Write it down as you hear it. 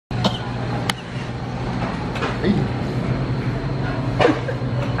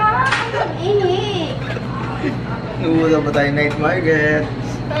Nuula pa tayo night market.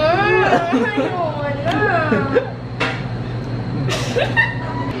 Ayoko na.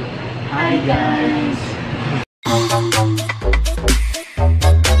 Hi guys!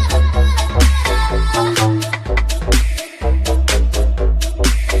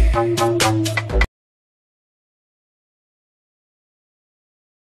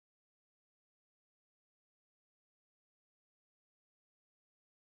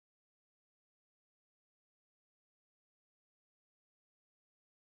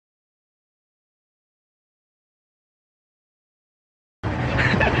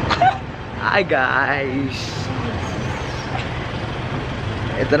 Hi guys!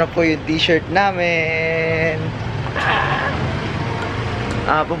 Ito na po yung t-shirt namin.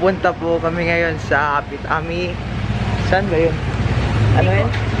 Pupunta po kami ngayon sa Pitami. Saan ba yun? Ano yun?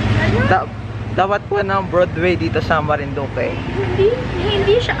 Dapat po ng Broadway dito sa Marinduque.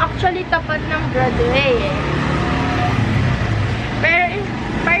 Hindi siya actually tapat ng Broadway eh. Pero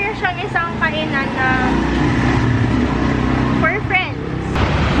para siyang isang kainan na for friends.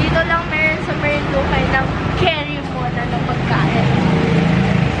 Dito lang meron sa Marinduque ng carry mo na ng pagkain.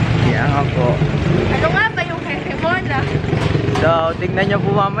 Kaya nga po. Ano nga ba yung carry mo na? So, tingnan nyo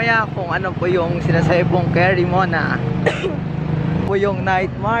po mamaya kung ano po yung sinasabi pong carry mo na. Po yung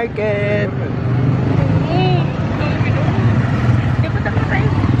night market.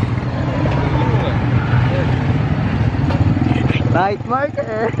 Night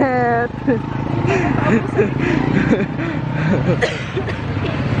market.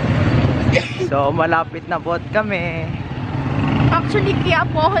 So, malapit na po kami. Actually, kaya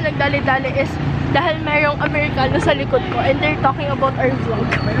po ako nagdali-dali is dahil mayroong Amerikano sa likod ko and they're talking about our vlog.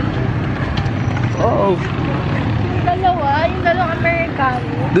 Oh. Yung dalawang Amerikano.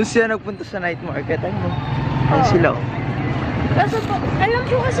 Doon siya nagpunta sa night market. Ano? Ayun sila. Kasi po, alam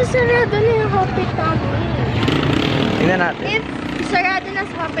ko kasi sarado na yung Hopitami. Tingnan natin. If sarado na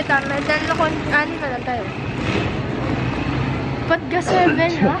sa Hopitami, then ano na lang tayo. Pagka 7,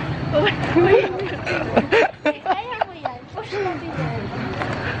 ha? Kaya mo yan. Push natin yan.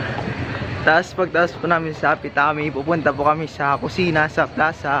 Tapos pagtaas po namin sa Pitami, pupunta po kami sa Kusina sa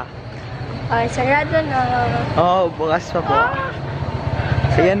Plaza. Ay, sarado na. Oo, bukas pa po.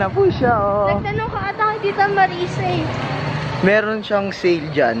 Ayan na po siya, oh. Nagtanong ka ata kay Tita Marisa eh. Meron siyang sale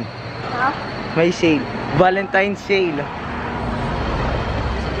dyan. Ha? May sale. Valentine's sale.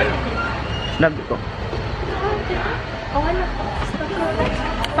 Sinabi ko. Okay na.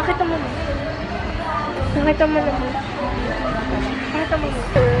 Pakita mo na. Pakita mo na. Pakita mo na.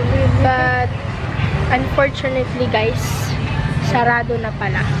 But, unfortunately guys, sarado na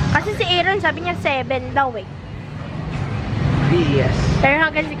pala. Kasi si Aaron sabi niya 7 daw eh. Yes. Pero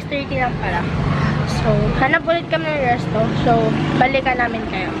hanggang 6:30 lang pala. So, hanap ulit kami ng resto. So, balikan namin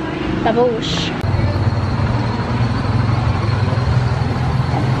kayo. Tabush!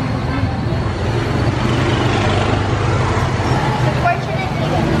 Unfortunately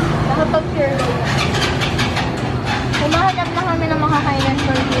guys, nakapag-pure day. Humahanap na kami ng makakainan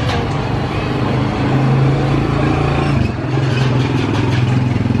for dinner.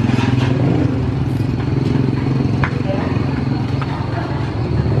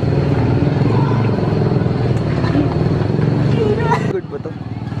 Good ba to?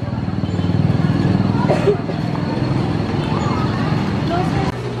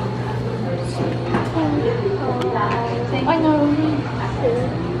 Ano?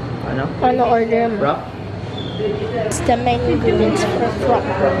 Ano order mo? Frappe? It's the main ingredients for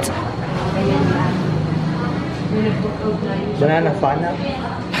frappe. Banana fana?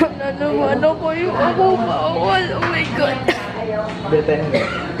 Ano ko yung ako bawal? Oh my God. Bili tayo.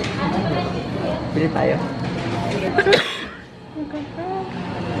 Bili tayo.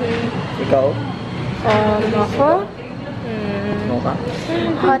 Ikaw? Ako? Mocha?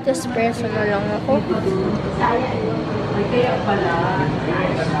 Hot espresso na lang ako. Kaya pala.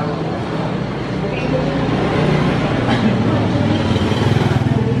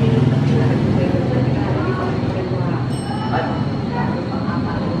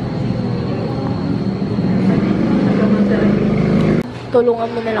 Tulungan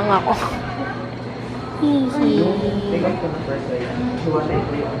mo na lang ako. Hihi.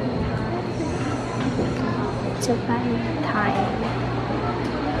 It's a Valentine.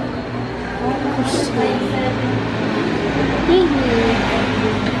 Hihi.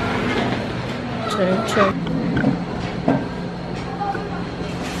 Turn.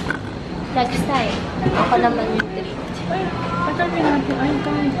 Next time, ako naman yung treat. Ay, patabi natin. Ay,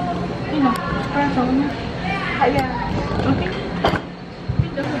 guys. Ayun na. Espresso na. Ayan. Okay.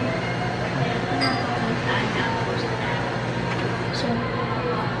 So,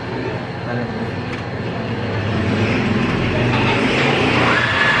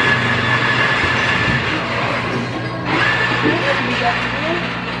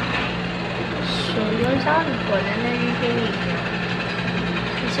 So, yun sabi ko na narinig niya.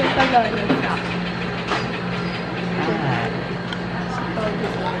 Kasi pala yung frappe. Sa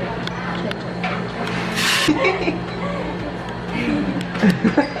powder.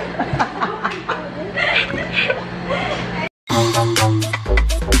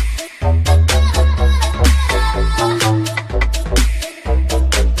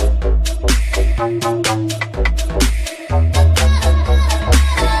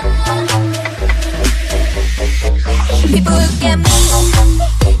 People look at me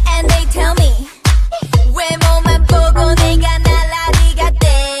and they tell me 외모만 보고 내가 날라리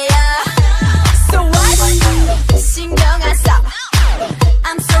같대요. So what? 신경 안 써.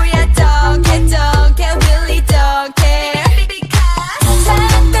 I'm sorry I don't care, really don't care.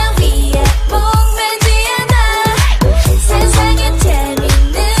 사랑 위에 목매지 않아. 세상에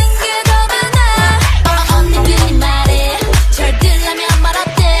재밌는 게 더 많아. 언니들이 말해 절 들라면 말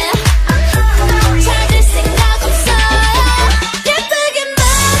어때? 잘 들 생각 없어. 예쁘게만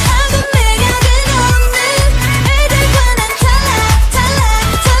하고 매력은 없는 애들과 난 달라.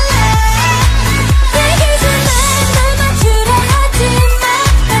 얘기지만 널 맞추려 하지만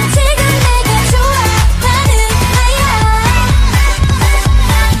난 지금 내가 좋아하는 나야.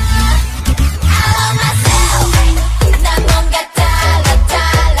 I love myself. 난 뭔가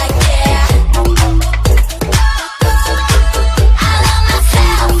달라 yeah. I love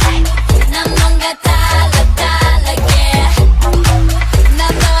myself. 난 뭔가 달라 yeah. 난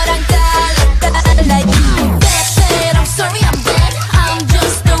너랑 달라 yeah. That's it, I'm sorry I'm bad. I'm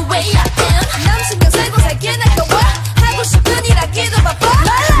just the way I am. 남 신경 쓰고 살게 내가 와 하고 싶은 일 하기도 바빠.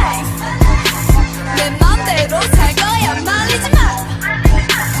 My life 내 맘대로 살 거야 말리지 마.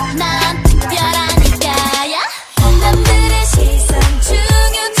 난 특별하니까야. 남들의 시선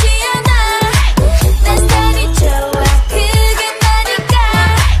중요치 않아. 내 스타일이 좋아 그게 나니까.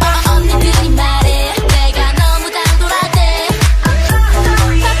 언니들이 말해 내가 너무 당돌하대.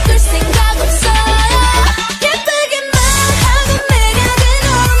 바꿀 생각 없어요. 예쁘게만 하고 매력은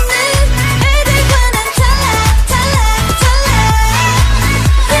없는 애들과 난 달라.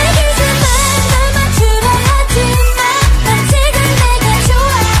 얘기지만 널 맞추려 하지만 난 지금 내가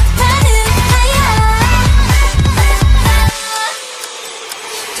좋아하는 나야.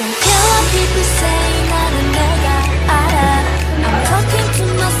 Don't care what people say. 나는 내가 알아. I'm talking to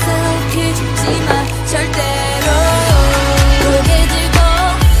myself. 기죽지 마 절대로. 고개 들고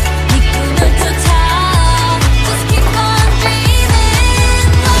네 꿈을 쫓아. Just keep on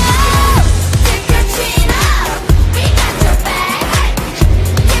dreaming. Take your chin up. We got your back.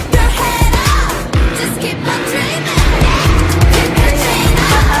 Keep your head up. Just keep on dreaming. Take your chin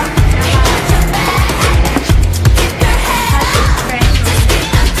up. We got your back. Keep your head up. Just keep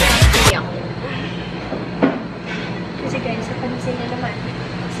on dreaming. Kasi guys, napansin na naman.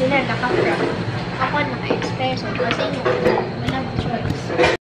 Sila naka-frappe. Ako naka-espresso. Kasi walang choice.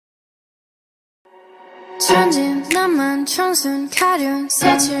 천진 나만 청순 가련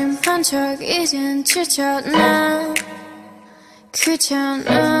새침한 척 이젠 지쳤나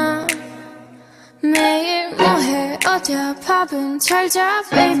귀찮아 매일 뭐해 어디야 밥은 잘자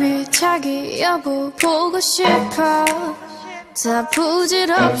baby 자기 여보 보고 싶어 다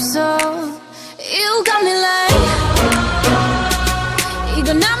부질없어 You got me like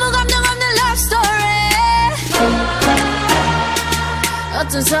이건 아무 감정 없는 love story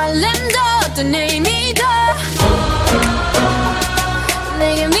어떤 설렘도 어떤 의미도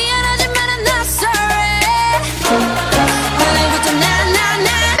내게 미안하지만 I'm not sorry 오늘부터 나나나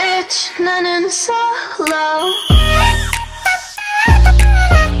Bitch 나는 solo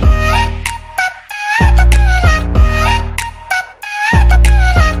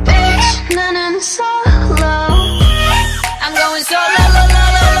Bitch 나는 solo I'm going solo lo, lo,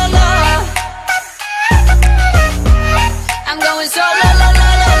 lo, lo, lo. I'm going solo lo, lo,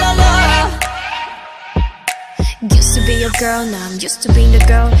 lo, lo, lo. Used to be your girl, now I'm used to being the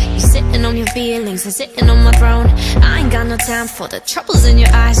girl. You sitting on your feelings, I'm sitting on my throne. I ain't got no time for the troubles in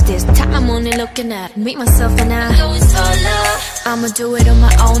your eyes. This time I'm only looking at me, myself and I. I'm going solo. I'ma do it on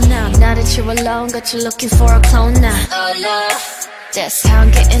my own now. Now that you're alone, got you looking for a clone now. Solo. That's how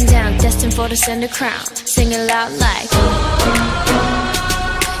I'm getting down, destined for the center crown. Sing it loud like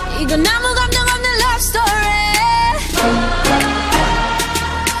이건 아무 감정 없는 love story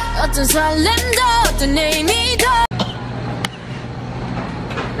어떤 설렘도 어떤 의미도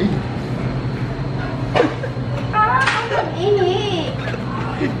Ang init!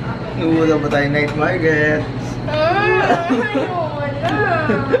 Nuula ba tayo night market? Ayoko na.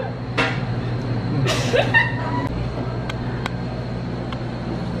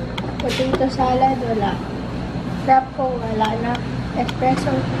 Potato salad, wala. Frappe ko, wala na.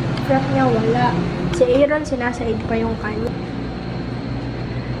 espresso frappe niya wala. Si Aaron, sinasaid pa yung kanya.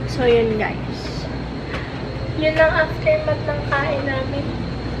 So, yun guys. Yun ang aftermath ng kain namin.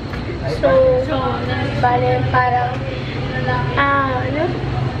 So bale, parang,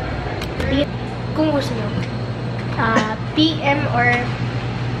 kung gusto nyo, PM or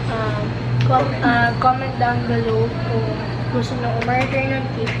comment down below kung gusto nyo umorder ng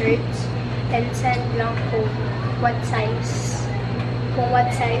t-shirts and send lang kung what size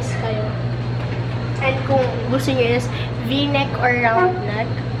kayo. And kung gusto nyo is V-neck or round neck,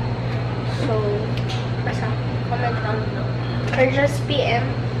 so basta comment down below. Or just PM.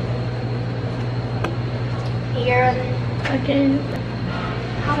 Here Okay.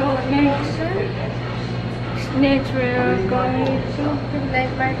 how Next, we're going to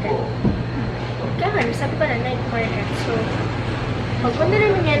night market. Kaya sabi ko na night market. So, pagpunta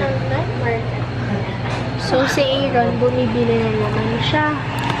naman yan ng night market. So, si Aaron, bumibili na naman siya.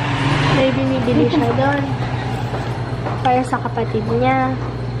 May binibili siya doon. Para sa kapatid niya.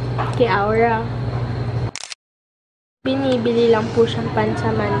 Kay Aura. Binibili lang po siyang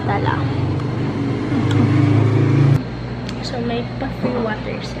pansamantala. So, may pa-free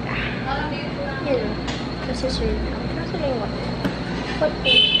water sila. Yun. Kasi serve lang. Kasi may water.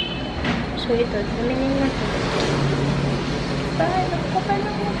 Okay. So, ito. Naminin natin. Paano ko pa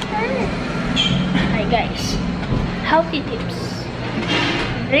ng water? Hi, guys. Healthy tips.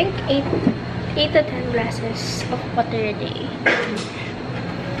 Drink 8 to 10 glasses of water a day.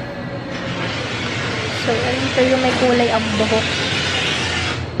 So, ito yung may kulay ang buhok.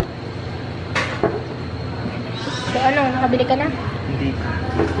 So, ano? Nakabili ka na? Hindi.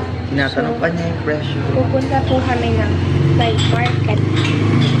 Tinatanong pa niya yung presyo. Pupunta po kami ng night market.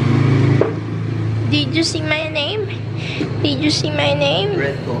 Did you see my name? Did you see my name?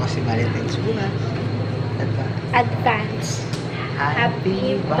 Red po kasi Valentine's bukas. Advance.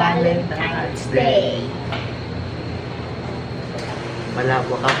 Happy Valentine's Day! Wala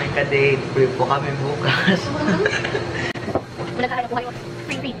po kami ka-date. Free po kami bukas. Wala ka po kayo.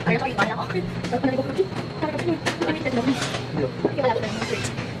 Free. Kaya sorry, wala ako. Wala ko free.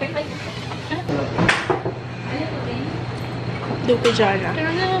 Dupijana.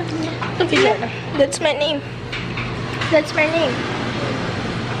 Dupijana. That's my name. That's my name.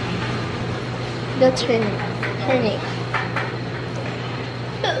 That's her name. Her name.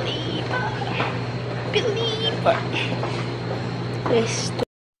 Believer. Yes.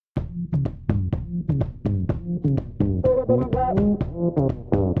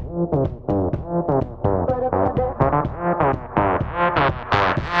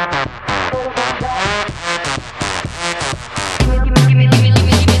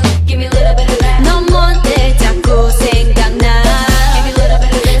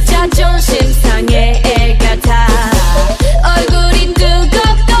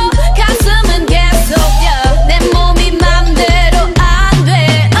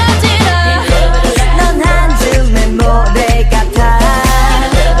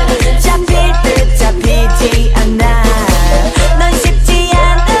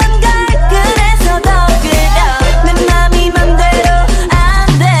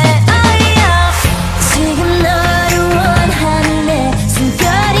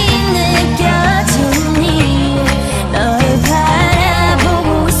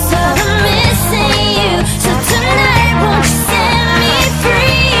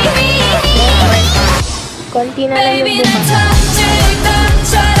 Konti na lang yung bukas.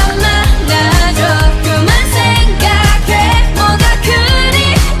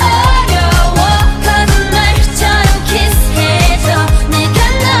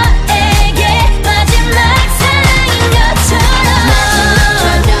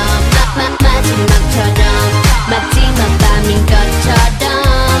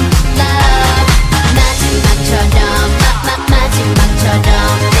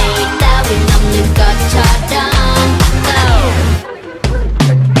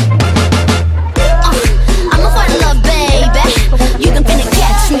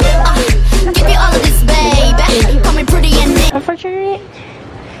 Unfortunately,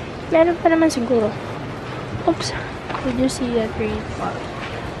 meron pa naman siguro. Oops. Did you see that rainfall?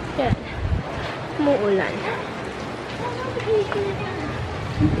 Yan. Umuulan.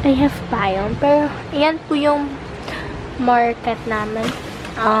 I have pile. Pero, yan po yung market namin.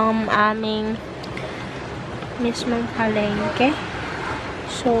 Aming mismong palengke.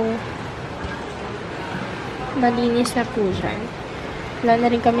 So, malinis na po dyan. Wala na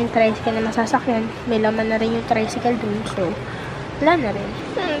rin kaming tricycle na masasakyan. May laman na rin yung tricycle dun. So, wala na rin.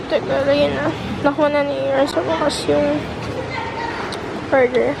 Teka, yun na. Nakuha na ni Ira sa bukas yung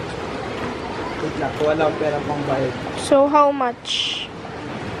burger. Wait lang, wala akong pera pang bayad. So, how much?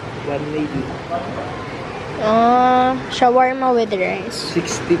 180. Shawarma with rice.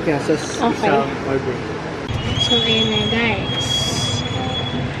 60 pesos Okay. isang order. So, ayan na guys.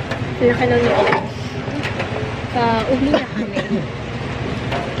 Laki na nila. Uli na kami.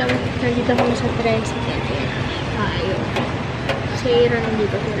 Nandito kami sa tricycle. Tayo. Si Ira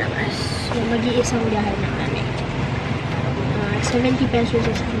nandito sa labas. So, mag-iisang biyahe na kami. 70 pesos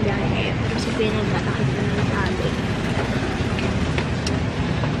sa isang biyahe ngayon. Kasi pinagbatakit na ng tabi.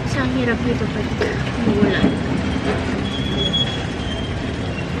 Sa hirap dito pag umulan.